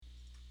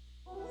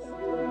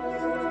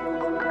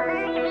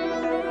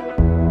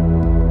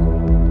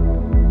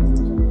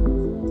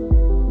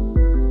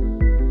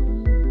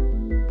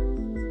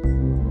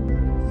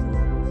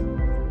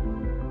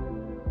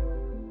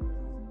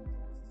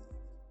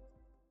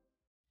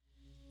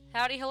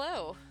Howdy,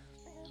 hello.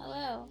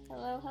 Hello,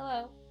 hello,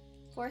 hello.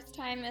 Fourth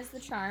time is the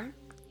charm,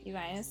 you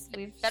guys.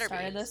 We've Better be.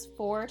 started this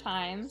 4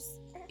 times,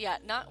 Yeah,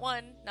 not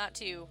one, not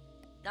two,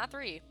 not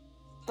three.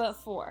 but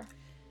 4.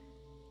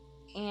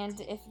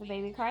 And if the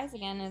baby cries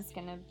again, it's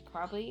gonna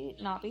probably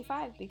not be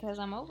 5 because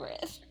I'm over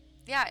it.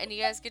 Yeah, and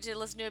you guys get to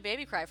listen to a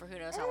baby cry for who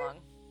knows how long.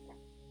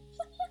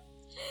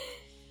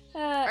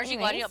 Aren't you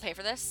glad you don't pay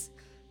for this?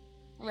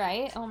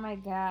 Right? Oh my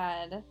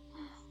god.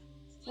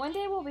 One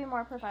day we'll be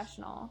more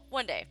professional.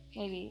 One day.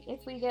 Maybe.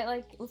 If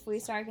we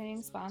start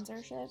getting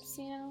sponsorships,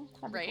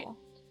 that'd be Right. cool.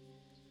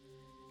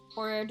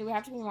 Or do we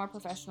have to be more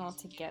professional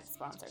to get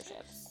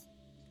sponsorships?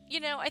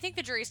 I think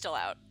the jury's still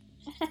out.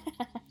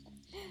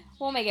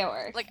 We'll make it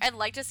work. I'd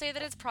like to say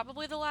that it's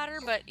probably the latter,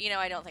 but,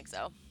 I don't think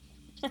so.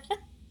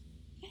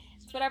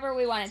 It's whatever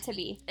we want it to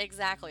be.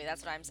 Exactly,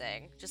 that's what I'm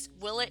saying. Just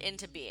will it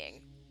into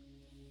being.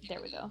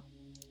 There we go.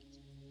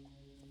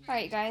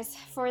 Alright, guys,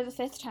 for the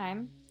 5th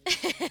time,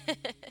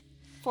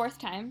 4th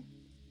time,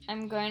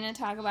 I'm going to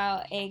talk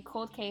about a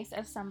cold case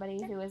of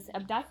somebody who was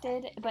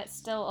abducted but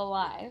still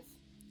alive.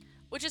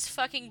 Which is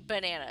fucking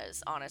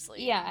bananas,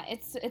 honestly. Yeah,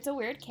 it's a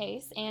weird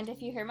case, and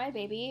if you hear my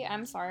baby,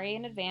 I'm sorry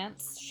in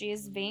advance.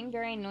 She's being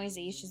very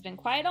noisy. She's been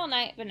quiet all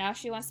night, but now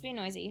she wants to be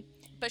noisy.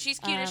 But she's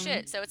cute as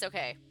shit, so it's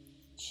okay.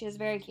 She is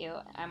very cute.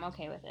 I'm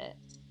okay with it.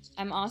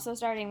 I'm also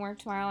starting work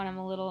tomorrow, and I'm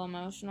a little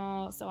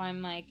emotional, so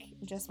I'm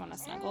just want to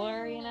snuggle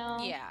her,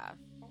 Yeah.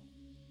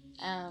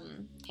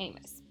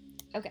 Anyways.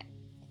 Okay.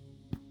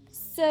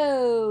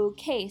 So,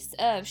 case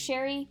of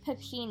Sherry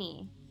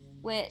Papini,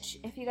 which,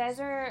 if you guys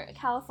are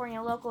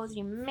California locals,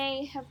 you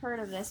may have heard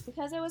of this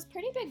because it was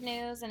pretty big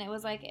news, and it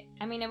was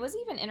it was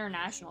even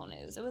international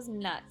news. It was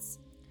nuts.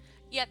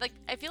 Yeah,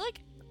 I feel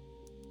like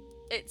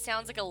it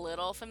sounds a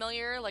little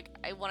familiar.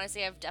 I want to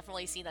say I've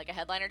definitely seen a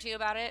headline or two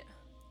about it.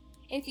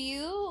 If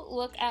you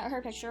look at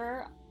her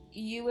picture,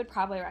 you would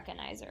probably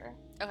recognize her.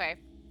 Okay.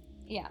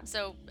 Yeah.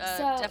 So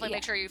definitely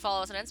make sure you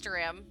follow us on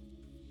Instagram.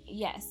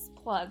 Yes.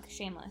 Plug.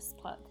 Shameless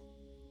plug.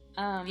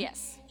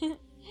 Yes.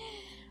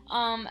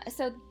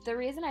 So the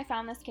reason I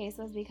found this case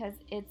was because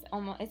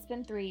it's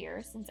been 3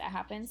 years since it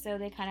happened, so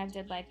they kind of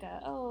did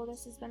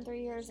this has been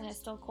 3 years and it's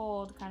still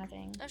cold kind of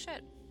thing. Oh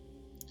shit.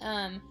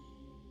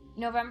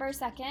 November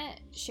 2nd,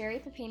 Sherry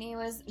Papini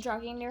was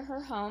jogging near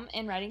her home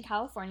in Redding,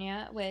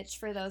 California, which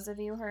for those of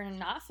you who are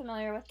not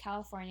familiar with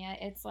California,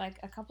 it's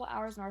a couple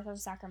hours north of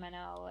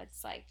Sacramento.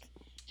 It's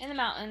in the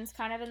mountains,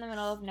 kind of in the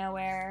middle of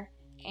nowhere,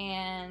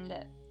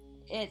 and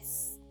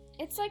it's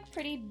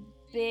pretty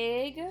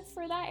big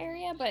for that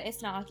area, but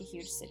it's not a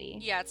huge city.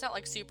 Yeah, it's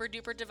not super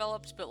duper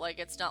developed, but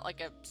it's not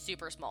a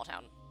super small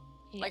town.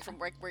 Yeah. From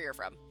where you're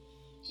from.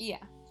 Yeah,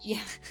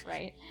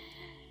 right.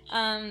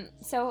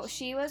 So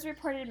she was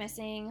reported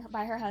missing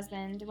by her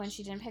husband when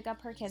she didn't pick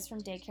up her kids from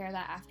daycare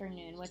that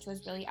afternoon, which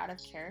was really out of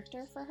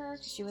character for her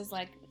because she was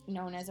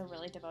known as a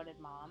really devoted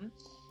mom.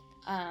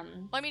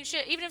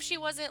 Shit, even if she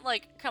wasn't,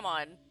 come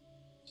on.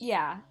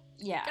 Yeah.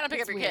 Gotta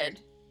pick up your kid.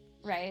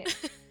 Right.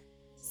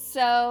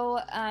 So,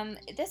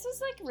 this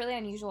was really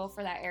unusual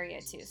for that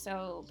area too.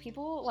 So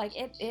people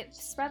it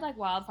spread like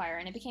wildfire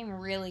and it became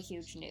really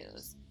huge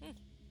news.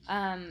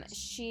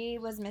 She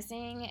was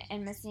missing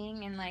and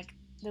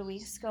the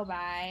weeks go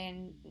by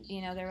and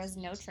there was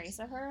no trace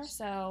of her.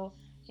 So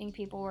I think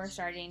people were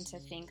starting to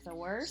think the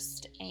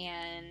worst,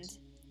 and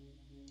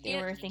they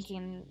were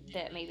thinking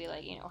that maybe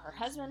her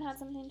husband had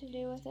something to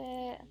do with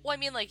it. Well,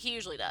 he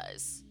usually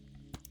does.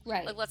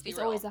 Right. Let's be it's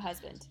real. Always the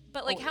husband.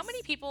 But always. How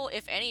many people,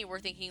 if any, were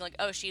thinking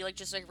oh, she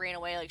just ran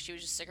away, she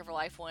was just sick of her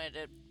life,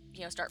 wanted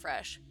to start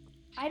fresh?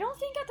 I don't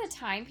think at the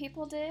time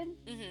people did.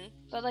 Mm-hmm.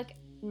 But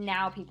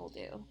now people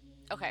do.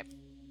 Okay.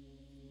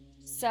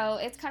 So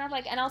it's kind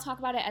of and I'll talk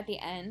about it at the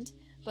end,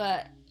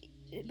 but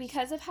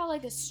because of how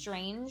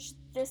strange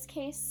this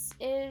case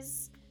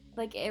is,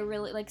 it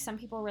really some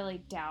people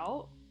really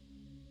doubt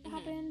what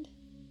happened.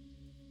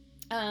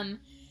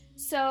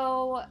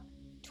 So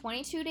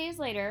 22 days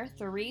later,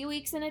 3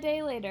 weeks and a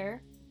day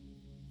later,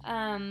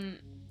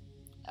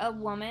 a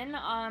woman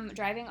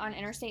driving on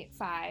Interstate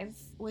 5,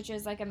 which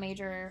is a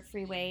major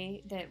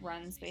freeway that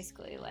runs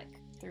basically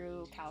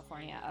through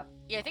California up.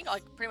 Yeah, I think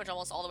pretty much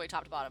almost all the way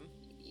top to bottom.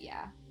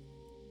 Yeah.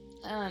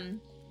 And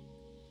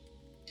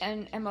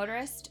a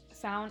motorist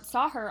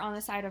saw her on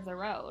the side of the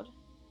road,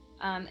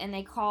 and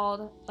they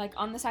called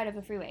on the side of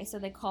the freeway. So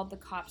they called the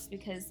cops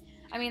because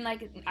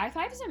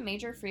I-5 is a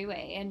major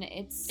freeway, and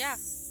it's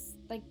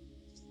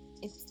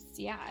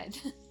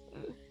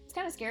it's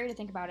kind of scary to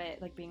think about it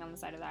being on the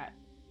side of that.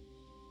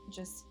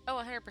 Just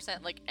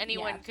 100%.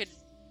 Anyone could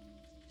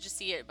just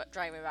see it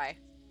driving by.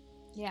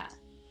 Yeah.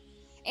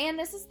 And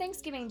this is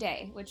Thanksgiving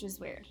Day, which is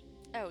weird.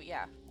 Oh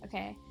yeah.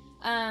 Okay.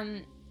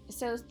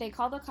 So they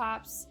called the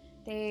cops.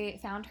 They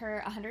found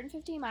her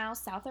 150 miles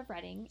south of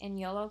Redding in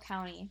Yolo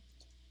County,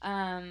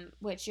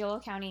 which Yolo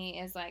County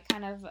is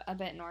kind of a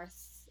bit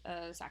north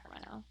of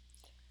Sacramento.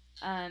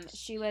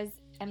 She was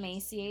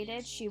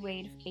emaciated. She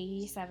weighed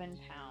 87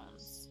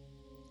 pounds.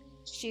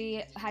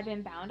 She had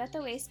been bound at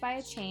the waist by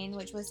a chain,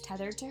 which was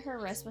tethered to her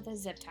wrist with a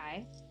zip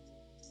tie.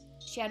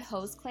 She had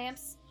hose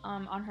clamps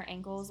on her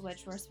ankles,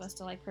 which were supposed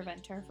to like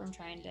prevent her from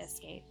trying to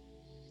escape.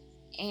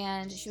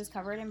 And she was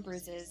covered in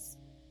bruises,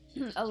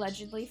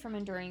 allegedly from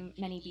enduring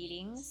many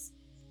beatings.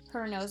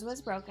 Her nose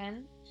was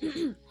broken.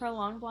 Her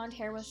long blonde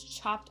hair was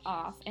chopped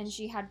off, and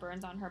she had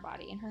burns on her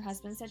body. And her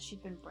husband said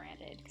she'd been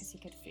branded because he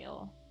could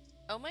feel.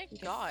 Oh my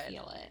God.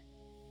 Feel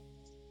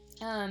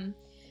it.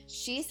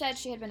 She said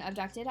she had been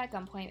abducted at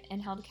gunpoint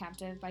and held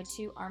captive by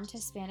 2 armed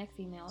Hispanic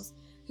females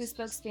who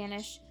spoke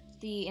Spanish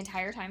the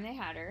entire time they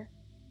had her,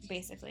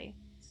 basically.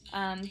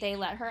 They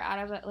let her out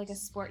of a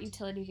sport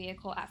utility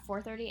vehicle at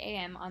 4:30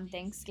 a.m. on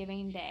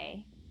Thanksgiving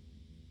Day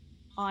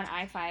on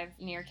I-5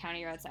 near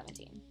County Road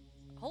 17.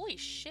 Holy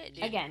shit,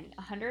 dude. Again,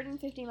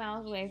 150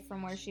 miles away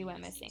from where she went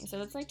missing, so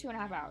that's like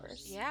 2.5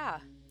 hours. Yeah.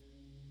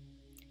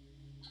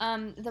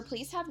 The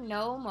police have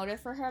no motive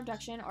for her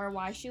abduction or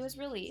why she was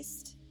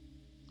released,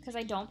 because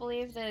I don't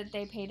believe that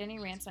they paid any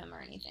ransom or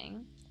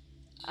anything,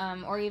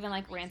 or even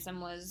like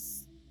ransom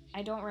was.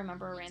 I don't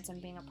remember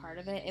ransom being a part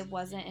of it. It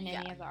wasn't in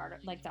any of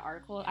the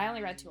article. I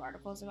only read 2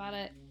 articles about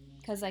it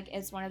because like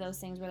it's one of those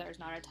things where there's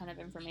not a ton of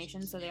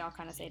information, so they all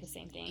kind of say the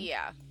same thing.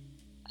 Yeah.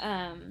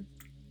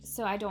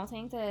 So I don't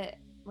think that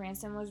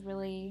ransom was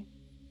really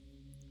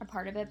a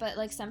part of it, but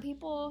like some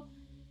people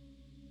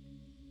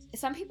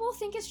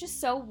think it's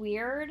just so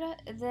weird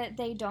that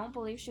they don't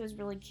believe she was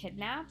really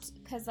kidnapped,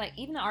 because like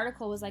even the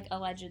article was like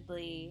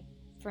allegedly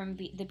from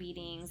the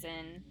beatings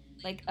and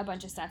like a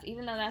bunch of stuff,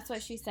 even though that's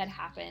what she said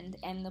happened,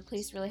 and the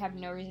police really have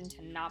no reason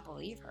to not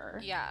believe her.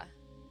 Yeah.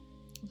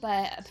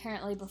 But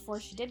apparently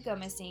before she did go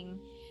missing,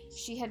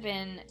 she had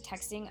been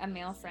texting a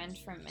male friend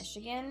from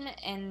Michigan,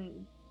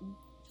 and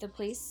the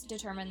police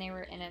determined they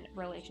were in a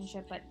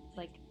relationship, but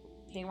like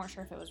they weren't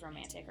sure if it was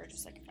romantic or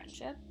just like a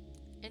friendship.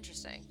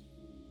 Interesting.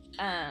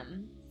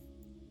 And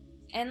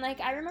like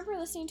I remember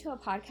listening to a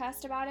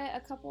podcast about it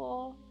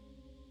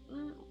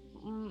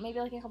maybe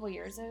like a couple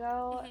years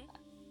ago. Mm-hmm.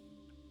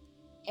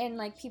 And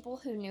like people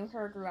who knew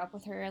her, grew up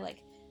with her,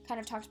 like kind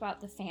of talked about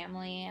the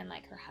family and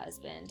like her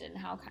husband and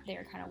how they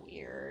were kind of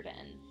weird,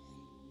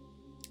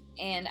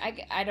 and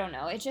I don't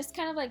know, it just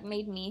kind of like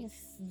made me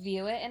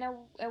view it in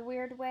a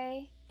weird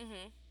way.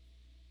 Mm-hmm.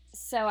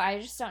 So I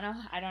just don't know.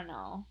 I don't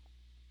know.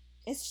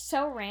 It's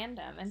so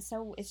random, and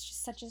so it's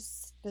just such a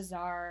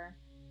bizarre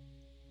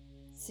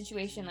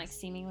situation, like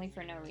seemingly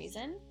for no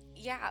reason.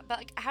 Yeah, but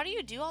like, how do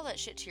you do all that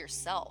shit to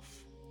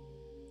yourself?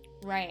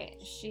 Right.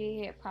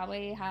 She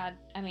probably had.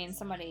 I mean,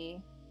 somebody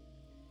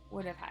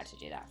would have had to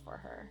do that for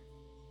her.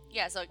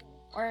 Yeah. So, like,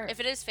 or if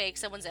it is fake,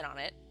 someone's in on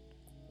it.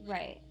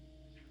 Right.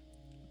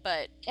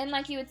 But and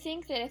like you would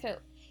think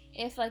that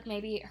if like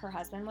maybe her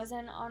husband was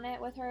in on it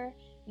with her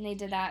and they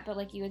did that, but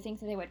like you would think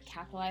that they would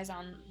capitalize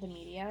on the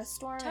media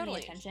storm and the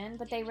attention,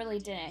 but they really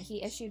didn't.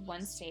 He issued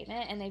one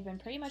statement, and they've been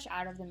pretty much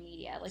out of the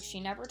media. Like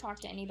she never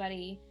talked to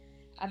anybody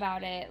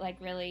about it. Like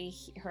really,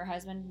 her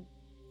husband,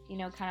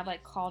 kind of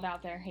like called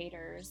out their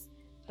haters,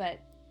 but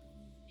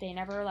they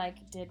never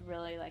like did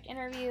really like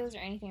interviews or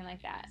anything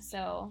like that.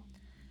 So,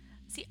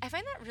 see, I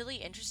find that really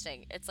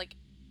interesting. It's like,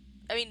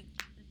 I mean,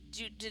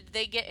 did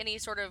they get any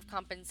sort of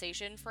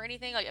compensation for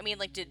anything? Like, I mean,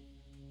 like, did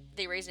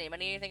they raise any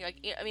money or anything?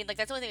 Like, I mean, like,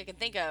 that's the only thing I can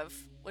think of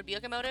would be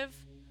like a motive.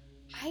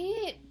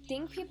 I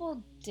think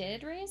people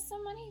did raise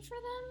some money for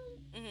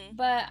them, mm-hmm.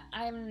 but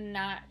I'm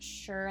not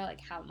sure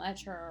like how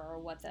much or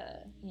what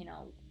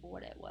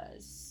what it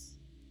was.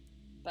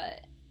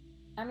 But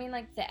I mean,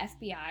 like the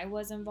FBI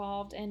was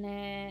involved in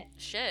it.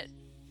 Shit.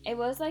 It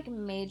was like a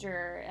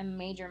major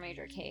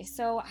case.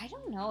 So I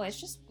don't know. It's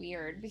just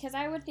weird, because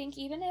I would think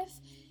even if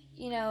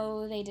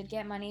they did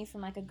get money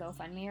from like a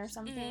GoFundMe or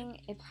something,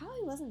 mm-hmm. it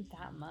probably wasn't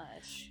that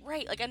much.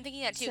 Right. Like I'm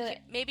thinking that too. So,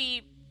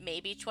 maybe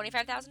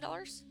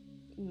 $25,000.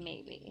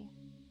 Maybe.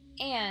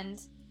 And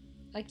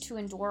like to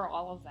endure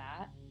all of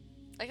that,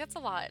 like that's a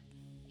lot.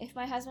 If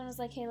my husband was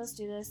like, hey, let's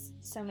do this,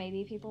 so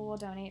maybe people will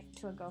donate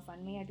to a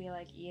GoFundMe, I'd be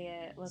like,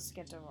 yeah, let's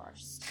get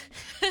divorced.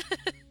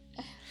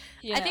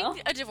 I think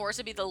a divorce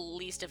would be the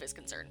least of his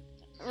concern.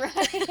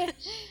 Right.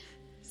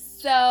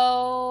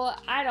 So,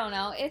 I don't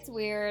know. It's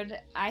weird.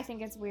 I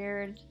think it's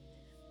weird.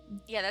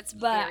 Yeah, that's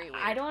very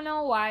weird. I don't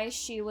know why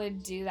she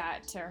would do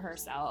that to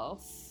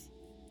herself.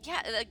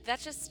 Yeah, like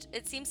that's just,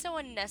 it seems so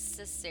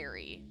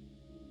unnecessary.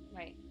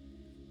 Right.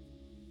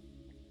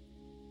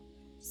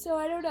 So,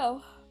 I don't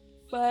know.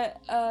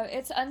 But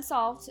it's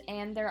unsolved,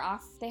 and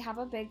they have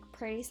a big,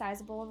 pretty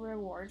sizable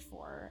reward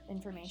for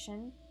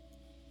information.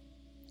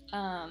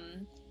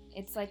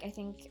 It's like, I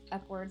think,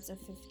 upwards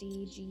of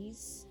 50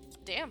 G's.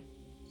 Damn.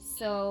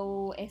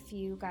 So if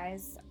you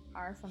guys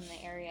are from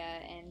the area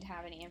and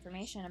have any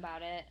information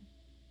about it,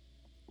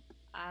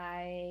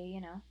 I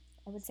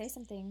would say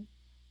something.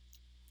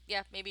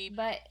 Yeah, maybe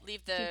but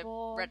leave the...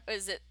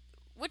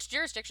 Which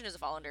jurisdiction does it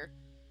fall under?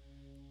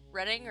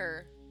 Reading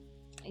or...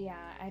 Yeah,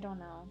 I don't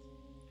know.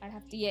 I'd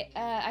have to...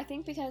 Yeah, I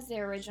think because the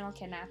original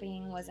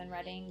kidnapping was in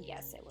Reading,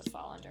 yes, it would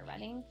fall under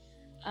Reading.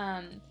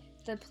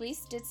 The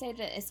police did say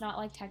that it's not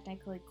like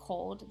technically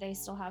cold. They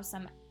still have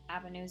some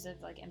avenues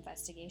of like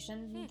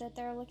investigation that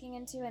they're looking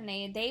into, and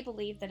they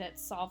believe that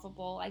it's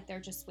solvable. Like they're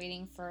just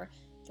waiting for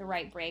the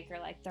right break or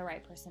like the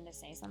right person to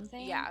say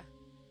something. Yeah.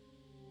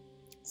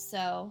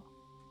 So,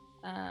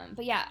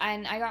 but yeah,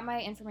 and I got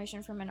my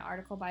information from an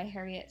article by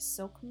Harriet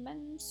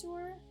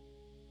Silkmansur.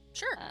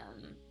 Sure.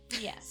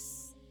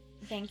 Yes.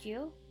 Thank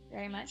you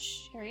very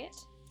much, Harriet,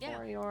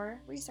 for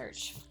your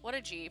research. What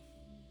a G.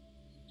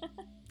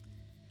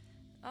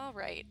 All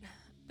right.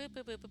 Boop,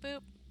 boop, boop, boop, boop.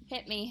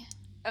 Hit me.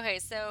 Okay,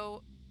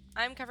 so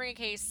I'm covering a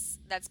case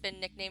that's been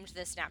nicknamed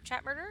the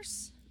Snapchat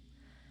murders.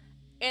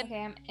 And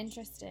okay, I'm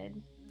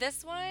interested.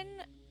 This one,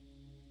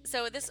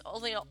 so this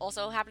only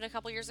also happened a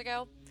couple years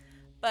ago,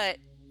 but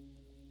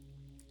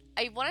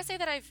I want to say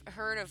that I've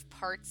heard of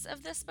parts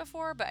of this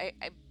before, but I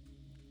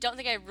don't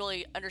think I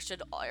really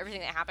understood everything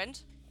that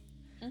happened.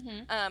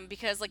 Mm-hmm.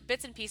 Because like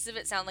bits and pieces of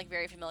it sound like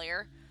very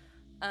familiar.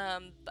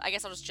 But I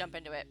guess I'll just jump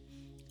into it.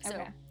 So,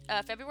 okay.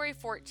 February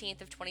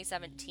 14th of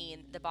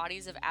 2017, the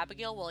bodies of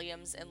Abigail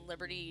Williams and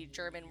Liberty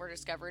German were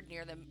discovered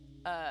near the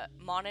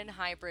Monon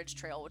High Bridge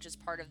Trail, which is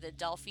part of the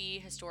Delphi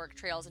Historic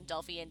Trails in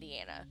Delphi,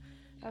 Indiana.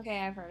 Okay,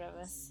 I've heard of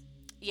this.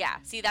 Yeah,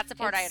 see, that's the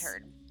part I had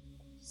heard.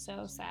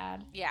 So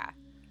sad. Yeah.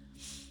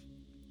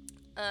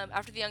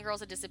 After the young girls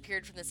had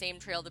disappeared from the same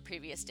trail the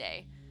previous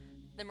day.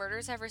 The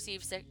murders have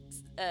received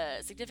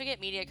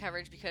significant media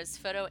coverage because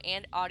photo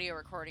and audio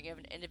recording of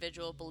an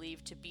individual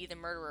believed to be the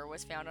murderer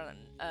was found on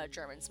a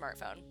German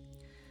smartphone.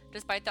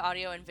 Despite the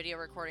audio and video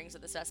recordings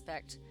of the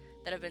suspect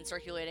that have been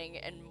circulating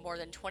and more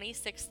than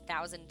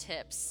 26,000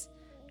 tips,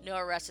 no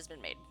arrest has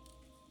been made.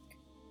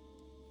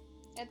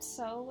 It's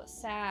so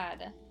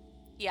sad.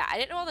 Yeah, I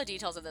didn't know all the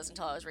details of this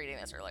until I was reading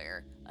this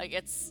earlier. Like,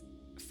 it's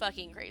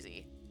fucking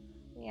crazy.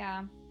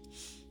 Yeah.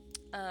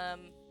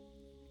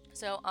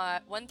 So,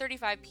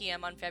 1:35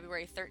 p.m. on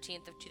February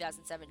 13th of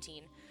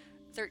 2017,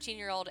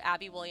 13-year-old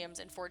Abby Williams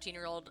and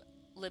 14-year-old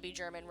Libby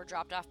German were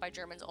dropped off by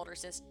German's older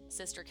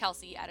sister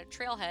Kelsey at a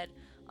trailhead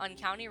on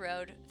County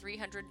Road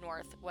 300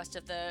 North, west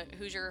of the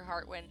Hoosier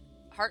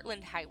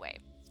Heartland Highway.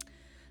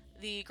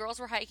 The girls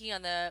were hiking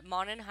on the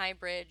Monon High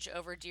Bridge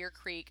over Deer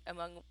Creek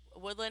among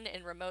woodland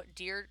in remote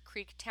Deer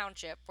Creek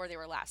Township, where they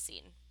were last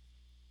seen.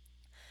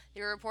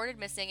 They were reported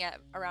missing at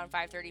around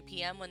 5:30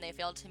 p.m. when they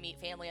failed to meet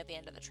family at the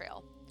end of the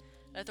trail.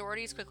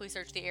 Authorities quickly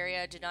searched the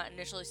area, did not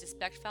initially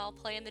suspect foul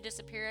play in the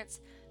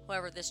disappearance.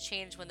 However, this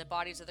changed when the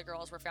bodies of the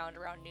girls were found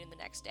around noon the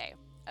next day,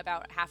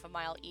 about half a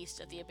mile east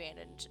of the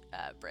abandoned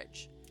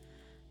bridge.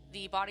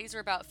 The bodies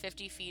were about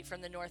 50 feet from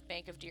the north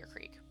bank of Deer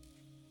Creek.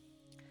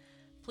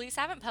 Police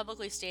haven't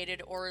publicly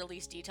stated or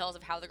released details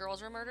of how the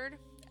girls were murdered.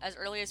 As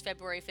early as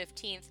February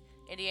 15th,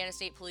 Indiana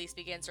State Police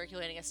began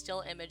circulating a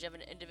still image of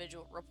an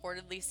individual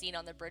reportedly seen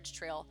on the bridge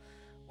trail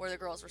where the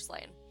girls were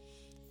slain.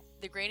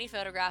 The grainy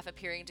photograph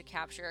appearing to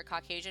capture a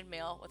Caucasian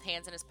male with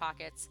hands in his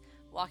pockets,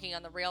 walking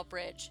on the rail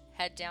bridge,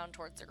 head down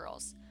towards the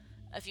girls.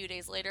 A few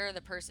days later,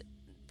 the person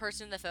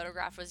in the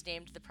photograph was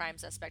named the prime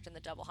suspect in the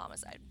double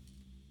homicide.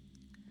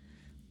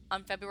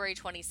 On February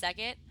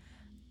 22nd,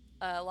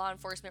 law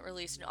enforcement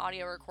released an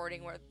audio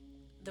recording where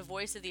the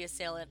voice of the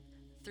assailant,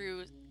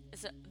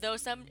 though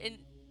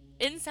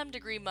in some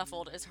degree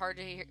muffled, is hard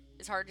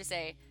to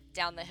say,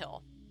 down the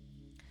hill.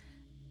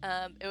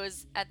 It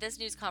was at this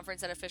news conference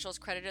that officials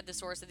credited the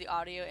source of the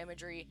audio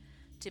imagery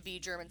to be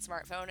German's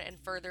smartphone and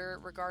further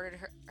regarded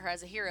her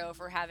as a hero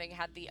for having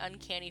had the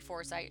uncanny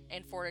foresight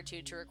and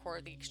fortitude to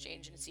record the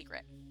exchange in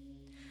secret.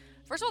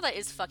 First of all, that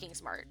is fucking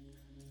smart.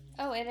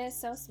 Oh, it is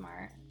so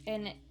smart.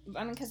 And,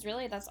 I mean, because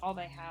really that's all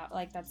they have.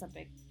 Like, that's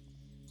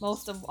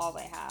most of all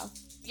they have.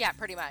 Yeah,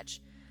 pretty much.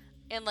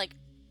 And, like,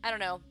 I don't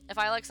know. If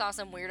I, like, saw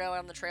some weirdo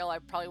on the trail, I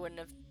probably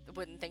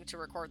wouldn't think to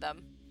record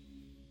them.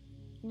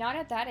 Not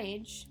at that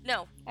age.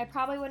 No. I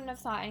probably wouldn't have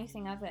thought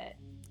anything of it.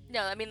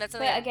 No, I mean, that's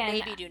something I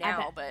maybe do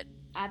now, but...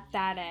 At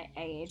that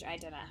age, I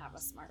didn't have a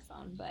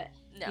smartphone, but,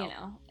 no. You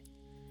know.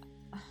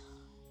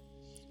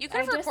 You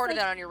could have recorded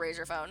that on your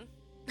Razr phone.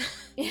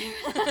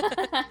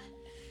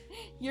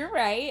 You're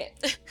right.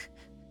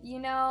 You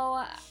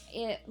know,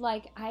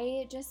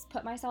 I just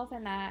put myself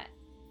in that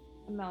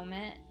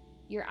moment.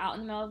 You're out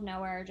in the middle of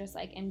nowhere, just,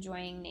 like,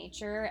 enjoying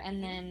nature,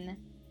 and then...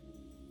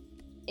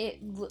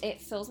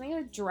 It fills me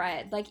with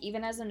dread. Like,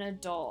 even as an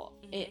adult,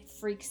 it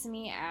freaks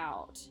me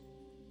out.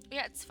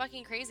 Yeah, it's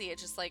fucking crazy.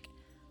 It's just like...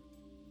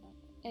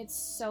 It's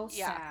so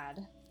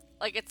sad.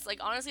 Like, it's like,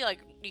 honestly, like,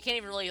 you can't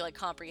even really, like,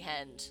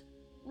 comprehend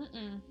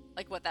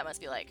like what that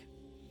must be like.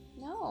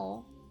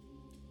 No.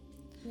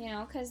 You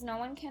know, because no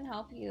one can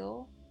help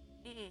you.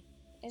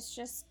 It's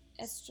just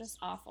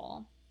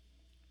awful.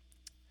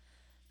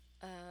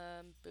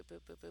 Boop, boop,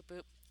 boop, boop,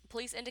 boop.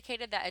 Police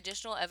indicated that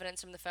additional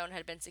evidence from the phone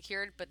had been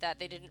secured, but that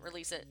they didn't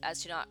release it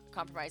as to not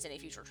compromise any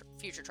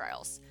future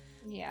trials.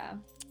 Yeah.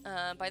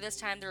 By this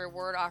time, the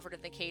reward offered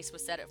in the case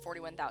was set at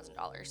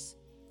 $41,000.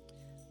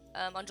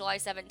 On July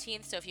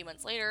 17th, so a few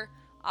months later,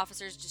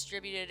 officers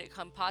distributed a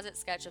composite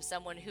sketch of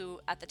someone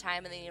who, at the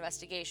time of the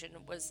investigation,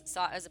 was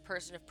sought as a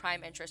person of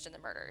prime interest in the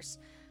murders.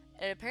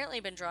 It had apparently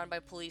been drawn by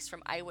police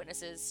from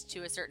eyewitnesses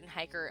to a certain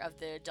hiker of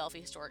the Delphi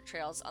Historic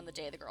Trails on the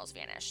day the girls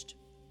vanished.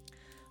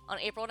 On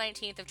April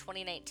 19th of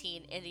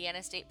 2019,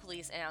 Indiana State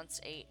Police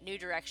announced a new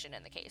direction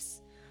in the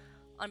case.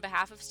 On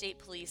behalf of state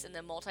police and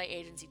the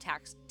multi-agency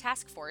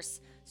task force,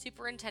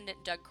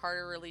 Superintendent Doug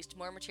Carter released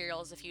more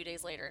materials a few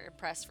days later and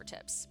pressed for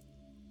tips.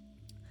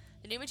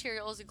 The new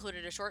materials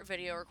included a short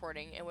video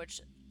recording in which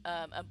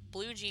a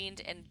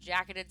blue-jeaned and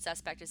jacketed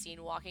suspect is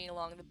seen walking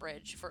along the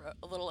bridge for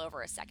a little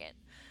over a second.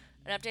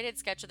 An updated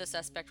sketch of the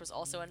suspect was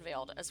also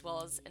unveiled, as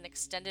well as an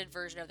extended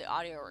version of the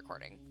audio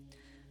recording,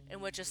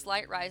 in which a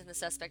slight rise in the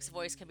suspect's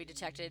voice can be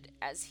detected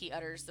as he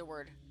utters the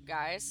word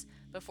 "guys"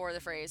 before the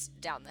phrase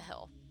 "down the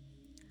hill."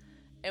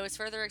 It was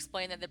further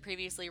explained that the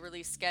previously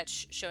released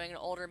sketch showing an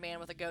older man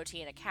with a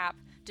goatee and a cap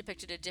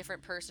depicted a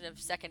different person of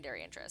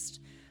secondary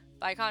interest.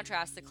 By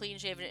contrast, the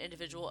clean-shaven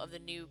individual of the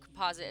new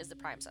composite is the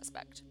prime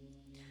suspect.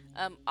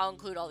 I'll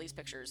include all these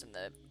pictures in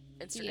the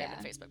Instagram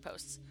and Facebook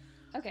posts.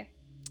 Okay.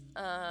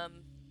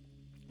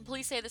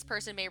 Police say this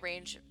person may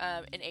range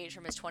in age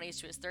from his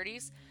 20s to his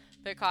 30s,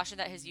 but caution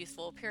that his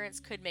youthful appearance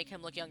could make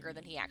him look younger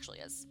than he actually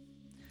is.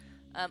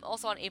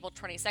 Also, on April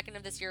 22nd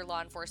of this year,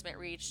 law enforcement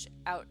reached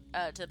out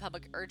to the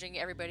public, urging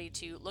everybody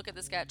to look at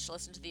the sketch,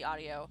 listen to the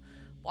audio,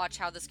 watch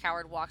how this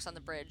coward walks on the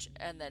bridge,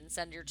 and then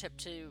send your tip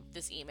to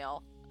this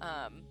email.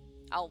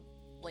 I'll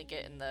link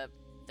it in the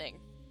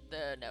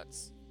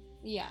notes.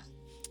 Yeah.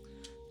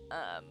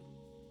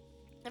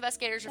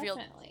 Investigators revealed...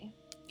 Definitely.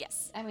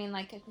 Yes. I mean,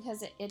 like,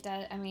 because it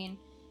does... I mean,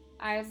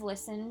 I've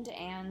listened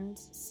and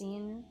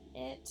seen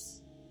it,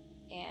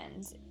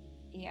 and,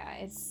 yeah,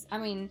 it's... I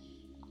mean...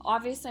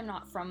 Obviously, I'm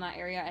not from that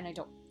area, and I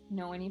don't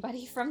know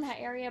anybody from that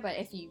area, but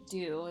if you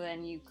do,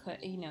 then you could,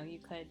 you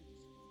could...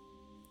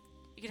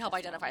 You could help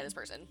identify this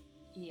person.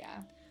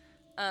 Yeah.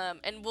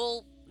 And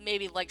we'll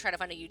maybe, try to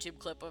find a YouTube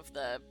clip of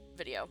the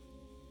video.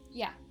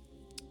 Yeah.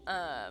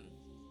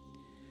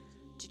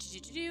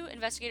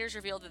 Investigators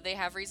revealed that they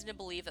have reason to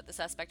believe that the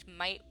suspect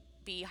might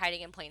be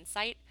hiding in plain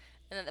sight,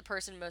 and that the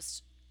person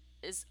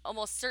is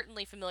almost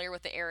certainly familiar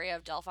with the area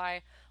of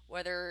Delphi,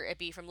 whether it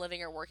be from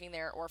living or working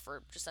there, or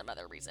for just some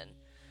other reason.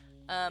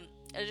 An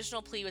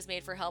additional plea was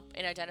made for help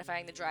in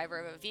identifying the driver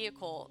of a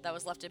vehicle that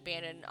was left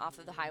abandoned off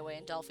of the highway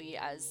in Delphi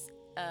as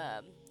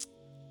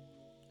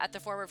at the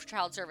former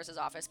Child Services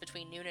office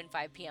between noon and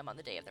 5 p.m. on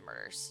the day of the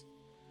murders.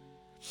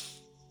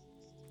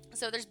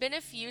 So there's been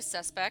a few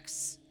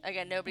suspects.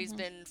 Again, nobody's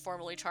been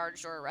formally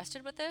charged or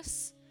arrested with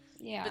this.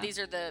 Yeah. But these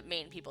are the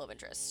main people of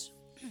interest.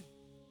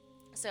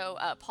 So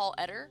Paul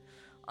Etter.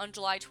 On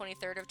July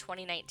 23rd of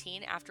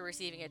 2019, after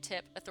receiving a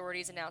tip,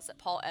 authorities announced that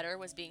Paul Etter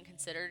was being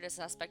considered a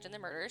suspect in the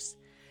murders.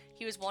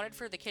 He was wanted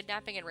for the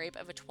kidnapping and rape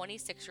of a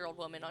 26-year-old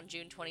woman on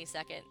June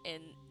 22nd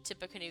in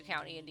Tippecanoe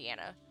County,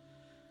 Indiana.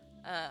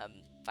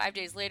 5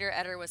 days later,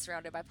 Etter was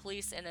surrounded by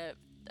police in a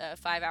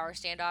 5-hour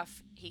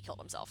standoff. He killed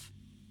himself.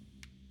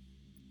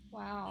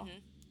 Wow.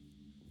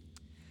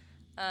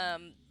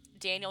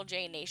 Daniel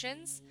J.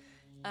 Nations.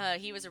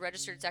 He was a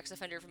registered sex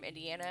offender from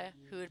Indiana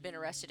who had been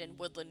arrested in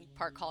Woodland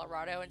Park,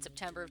 Colorado in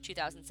September of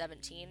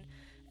 2017,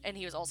 and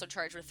he was also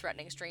charged with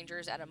threatening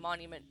strangers at a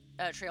monument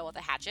trail with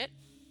a hatchet.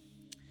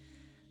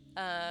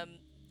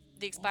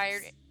 The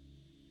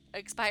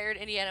expired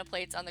Indiana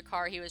plates on the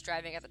car he was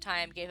driving at the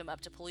time gave him up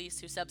to police,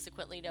 who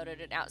subsequently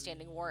noted an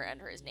outstanding warrant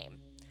under his name.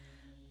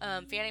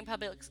 Fanning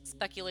public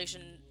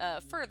speculation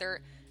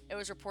further, it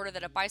was reported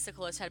that a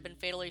bicyclist had been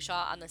fatally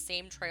shot on the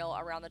same trail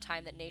around the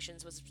time that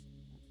Nations was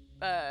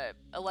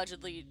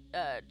allegedly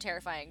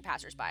terrifying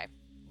passersby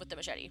with the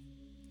machete.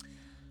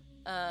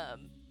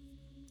 An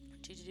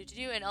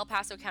El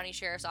Paso County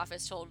Sheriff's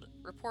Office told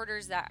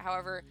reporters that,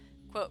 however,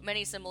 quote,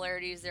 many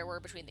similarities there were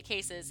between the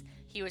cases,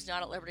 he was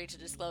not at liberty to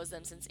disclose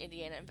them since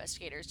Indiana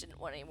investigators didn't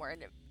want any more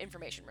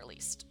information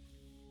released.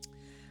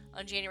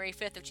 On January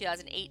 5th of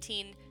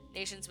 2018,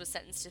 Nations was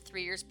sentenced to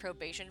 3 years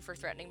probation for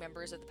threatening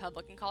members of the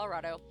public in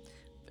Colorado,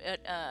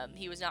 but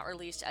he was not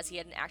released as he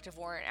had an active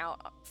warrant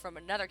out from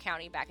another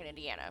county back in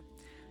Indiana.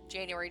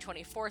 January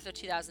 24th of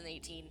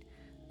 2018,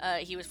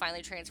 he was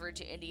finally transferred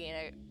to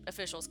Indiana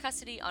officials'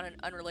 custody on an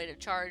unrelated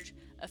charge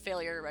of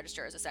failure to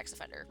register as a sex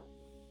offender.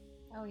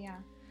 Oh, yeah.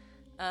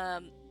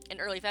 In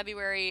early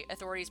February,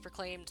 authorities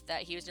proclaimed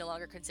that he was no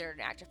longer considered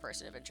an active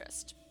person of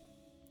interest.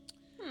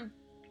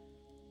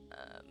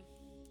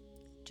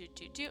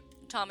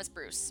 Thomas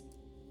Bruce.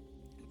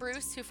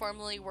 Bruce, who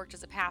formerly worked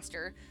as a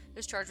pastor,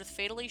 is charged with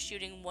fatally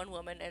shooting one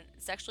woman and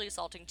sexually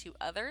assaulting 2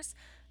 others,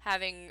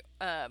 having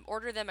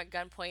ordered them at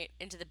gunpoint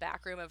into the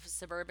back room of a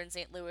suburban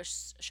St.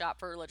 Louis shop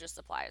for religious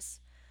supplies.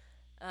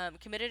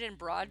 Committed in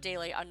broad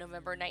daylight on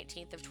November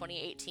 19th of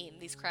 2018,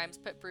 these crimes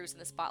put Bruce in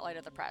the spotlight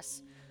of the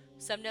press.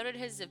 Some noted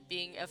his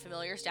being of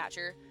familiar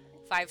stature,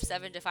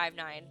 5'7" to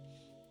 5'9",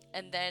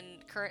 and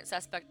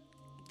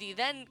the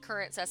then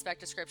current suspect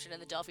description in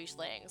the Delphi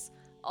slayings.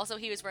 Also,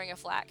 he was wearing a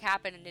flat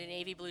cap and a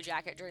navy blue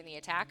jacket during the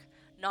attack,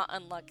 not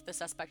unlike the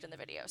suspect in the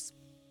videos.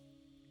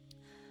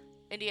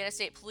 Indiana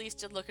State Police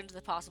did look into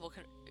the possible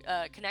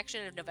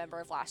connection in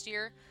November of last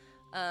year.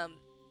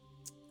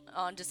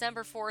 On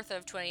December 4th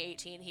of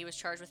 2018, he was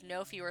charged with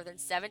no fewer than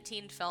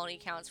 17 felony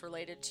counts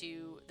related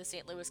to the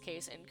St. Louis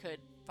case and could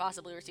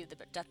possibly receive the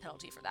death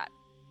penalty for that.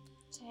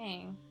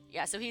 Dang.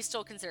 Yeah, so he's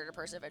still considered a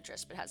person of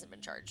interest but hasn't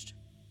been charged.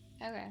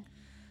 Okay.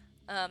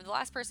 The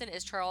last person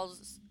is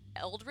Charles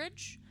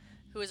Eldridge,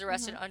 who was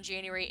arrested on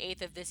January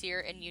 8th of this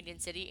year in Union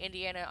City,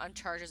 Indiana, on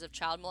charges of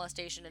child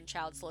molestation and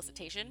child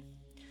solicitation.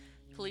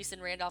 Police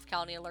in Randolph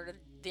County alerted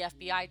the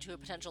FBI to a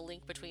potential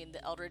link between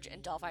the Eldridge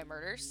and Delphi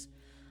murders,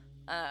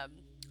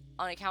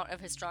 on account of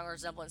his strong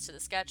resemblance to the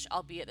sketch,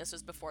 albeit this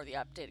was before the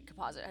updated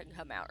composite had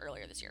come out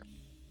earlier this year.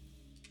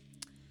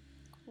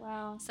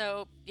 Wow.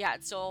 So, yeah,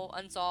 it's still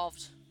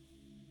unsolved.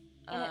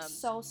 And it's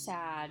so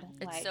sad.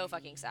 It's so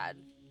fucking sad.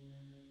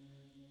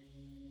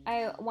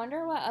 I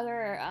wonder what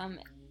other,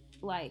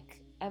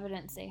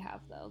 evidence they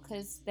have, though,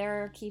 because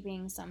they're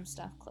keeping some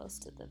stuff close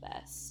to the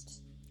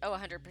vest. Oh,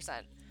 100%.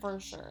 For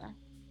sure.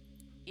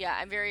 Yeah,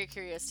 I'm very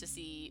curious to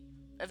see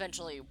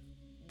eventually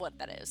what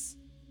that is.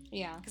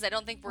 Yeah. Because I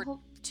don't think we're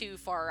too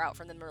far out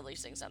from them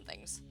releasing some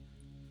things.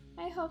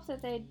 I hope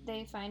that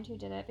they find who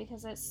did it,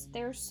 because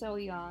they're so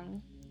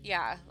young.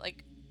 Yeah,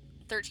 like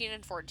 13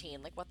 and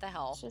 14. Like, what the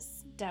hell? It's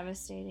just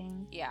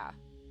devastating. Yeah.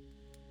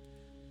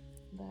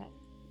 But,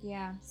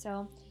 yeah,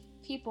 so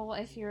people,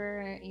 if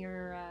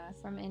you're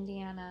from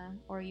Indiana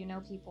or you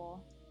know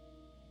people,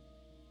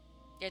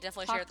 yeah,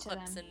 definitely talk share the to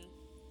clips them.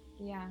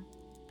 and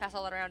pass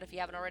all that around if you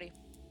haven't already.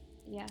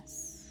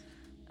 Yes.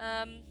 Do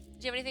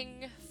you have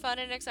anything fun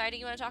and exciting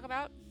you want to talk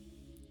about?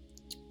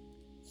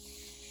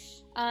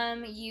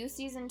 You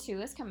season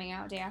 2 is coming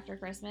out day after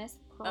Christmas.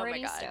 Pretty Oh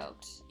my God.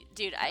 stoked.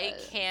 Dude, I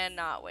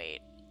cannot wait.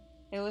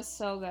 It was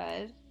so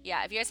good.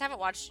 Yeah, if you guys haven't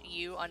watched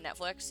You on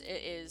Netflix,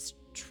 it is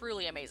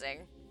truly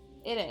amazing.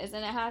 It is,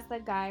 and it has the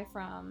guy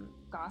from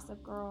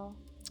Gossip Girl,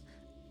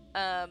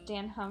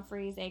 Dan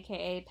Humphries,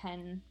 aka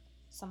Penn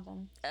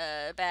something.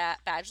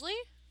 Badgley?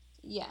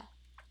 Yeah.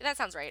 That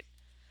sounds right.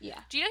 Yeah.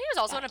 Do you know he was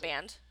also in a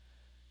band?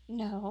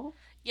 No.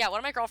 Yeah, one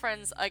of my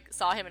girlfriends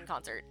saw him in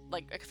concert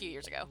a few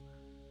years ago.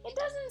 It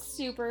doesn't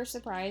super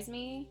surprise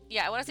me.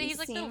 Yeah, I want to say he's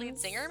the lead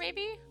singer,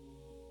 maybe?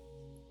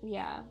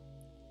 Yeah.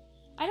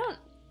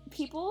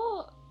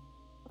 People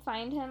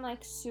find him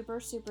super,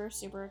 super,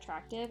 super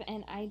attractive,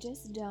 and I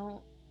just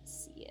don't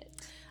see it.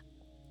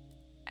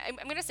 I'm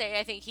going to say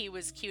I think he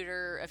was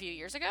cuter a few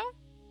years ago.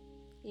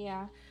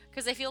 Yeah.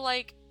 Because I feel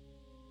like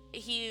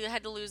he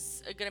had to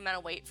lose a good amount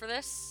of weight for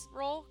this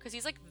role, because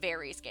he's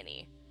very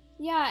skinny.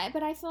 Yeah,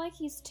 but I feel like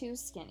he's too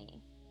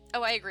skinny.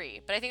 Oh, I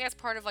agree. But I think that's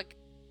part of that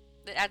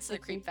adds to the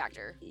creep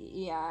factor.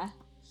 Yeah.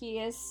 He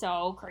is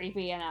so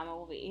creepy in that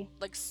movie.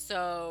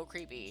 So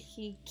creepy.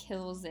 He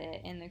kills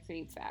it in the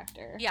creep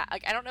factor. Yeah,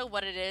 I don't know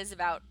what it is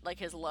about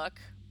his look,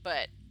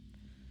 but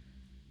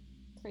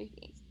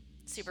creepy.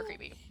 Super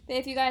creepy. But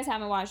if you guys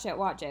haven't watched it,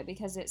 watch it,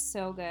 because it's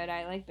so good.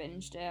 I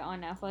binged it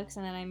on Netflix,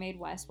 and then I made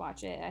Wes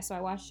watch it, so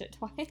I watched it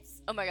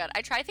twice. Oh my God,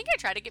 I tried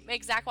to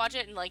make Zach watch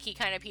it, and he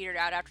kind of petered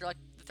out after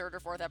the third or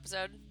fourth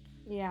episode.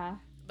 Yeah.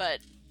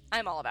 But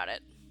I'm all about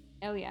it.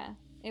 Oh yeah,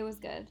 it was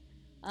good.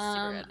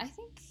 Super good. I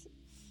think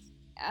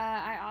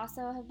I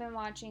also have been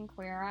watching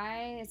Queer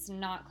Eye. It's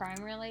not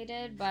crime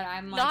related, but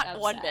I'm not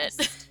obsessed. One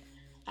bit.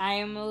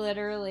 I'm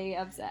literally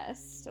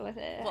obsessed with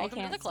it. Welcome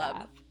I can't to the club.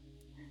 Stop.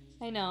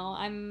 I know.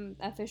 I'm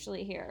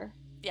officially here.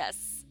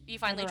 Yes, you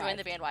finally joined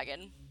the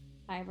bandwagon.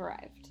 I've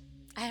arrived.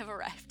 I have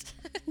arrived.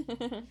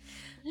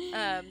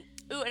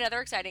 Ooh, another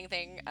exciting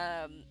thing.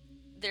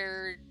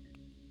 They're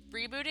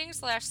rebooting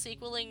 /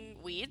 sequeling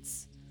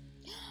Weeds.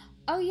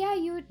 Oh yeah,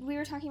 we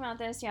were talking about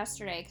this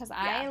yesterday, because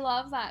I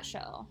love that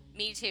show.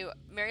 Me too.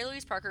 Mary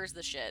Louise Parker is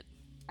the shit.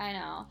 I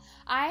know.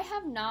 I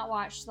have not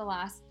watched the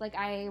last.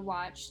 I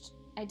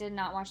did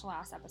not watch the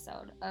last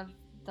episode of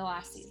the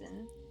last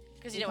season.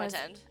 Because you didn't want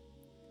to end.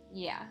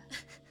 Yeah.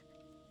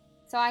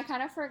 So I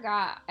kind of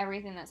forgot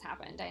everything that's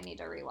happened. I need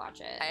to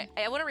rewatch it.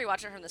 I want to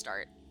rewatch it from the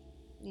start.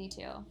 Me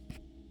too.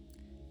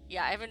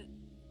 Yeah, I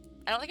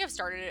don't think I've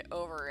started it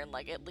over in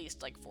at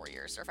least 4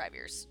 years or 5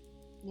 years.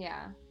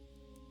 Yeah.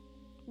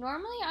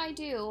 Normally I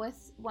do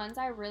with ones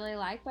I really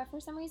like, but for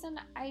some reason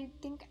I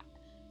think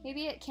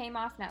maybe it came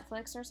off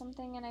Netflix or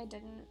something and I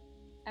didn't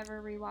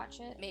ever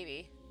rewatch it.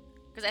 Maybe.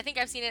 Because I think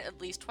I've seen it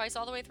at least twice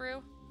all the way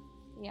through.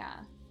 Yeah.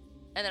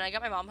 And then I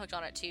got my mom hooked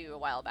on it too a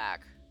while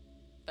back.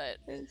 But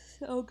it's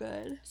so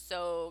good.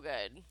 So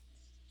good.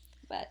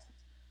 But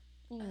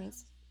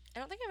anyways. I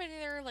don't think I have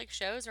any other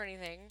shows or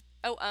anything.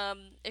 Oh,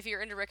 if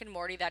you're into Rick and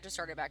Morty, that just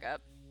started back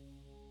up.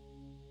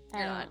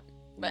 You're not.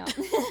 But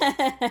no.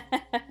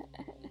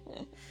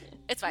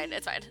 It's fine.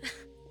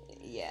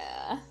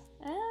 Yeah.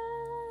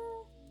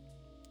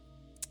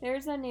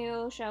 There's a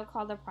new show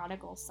called The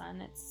Prodigal Son.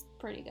 It's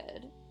pretty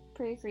good.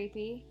 Pretty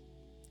creepy.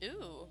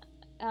 Ooh.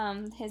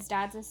 His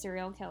dad's a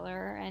serial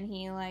killer, and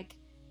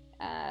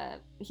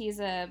he's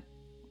a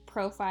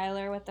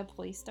profiler with the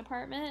police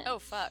department. Oh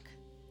fuck.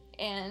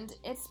 And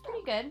it's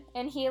pretty good.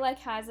 And he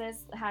has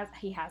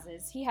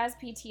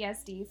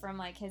PTSD from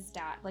his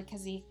dad,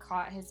 because he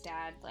caught his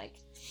dad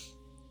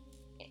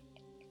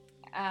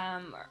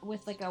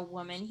with a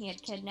woman he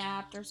had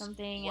kidnapped or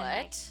something. What?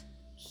 And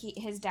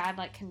his dad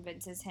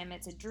convinces him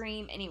it's a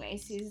dream.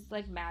 Anyways, he's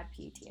mad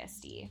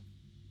PTSD.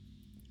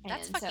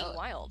 That's fucking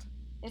wild.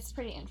 It's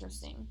pretty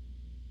interesting.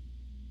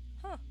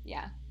 Huh.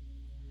 Yeah.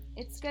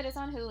 It's good. It's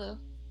on Hulu.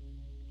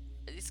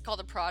 It's called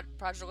the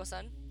prodigal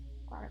son.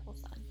 Prodigal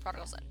son.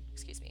 Prodigal son.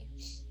 Excuse me.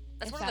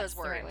 That's If one of those the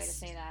words. right way to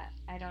say that.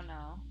 I don't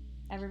know.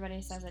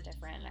 Everybody says it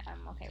different.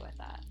 I'm okay with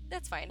that.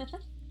 That's fine.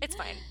 It's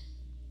fine.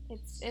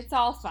 It's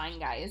all fine,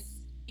 guys.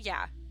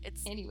 Yeah.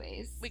 It's.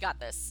 Anyways. We got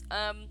this.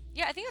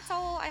 Yeah, I think that's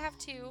all I have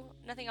too.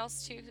 Nothing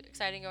else too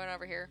exciting going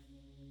over here.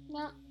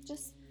 No,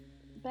 just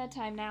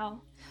bedtime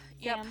now.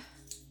 Yep. Damn.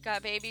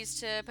 Got babies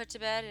to put to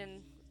bed,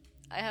 and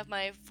I have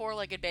my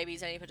 4-legged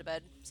babies I need to put to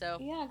bed. So.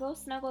 Yeah, go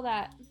snuggle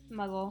that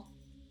muggle.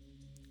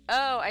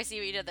 Oh, I see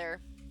what you did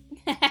there.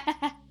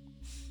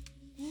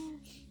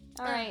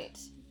 All right.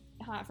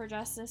 Hot for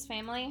Justice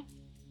family.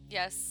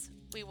 Yes.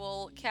 We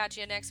will catch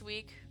you next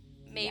week.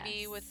 Maybe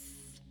Yes.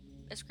 with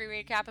a screen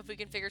recap if we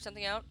can figure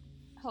something out.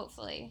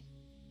 Hopefully.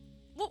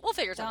 We'll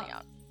figure something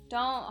out.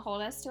 Don't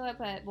hold us to it,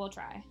 but we'll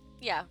try.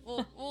 Yeah,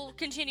 we'll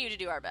continue to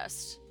do our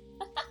best.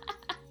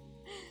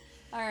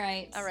 All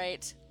right. All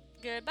right.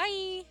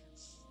 Goodbye.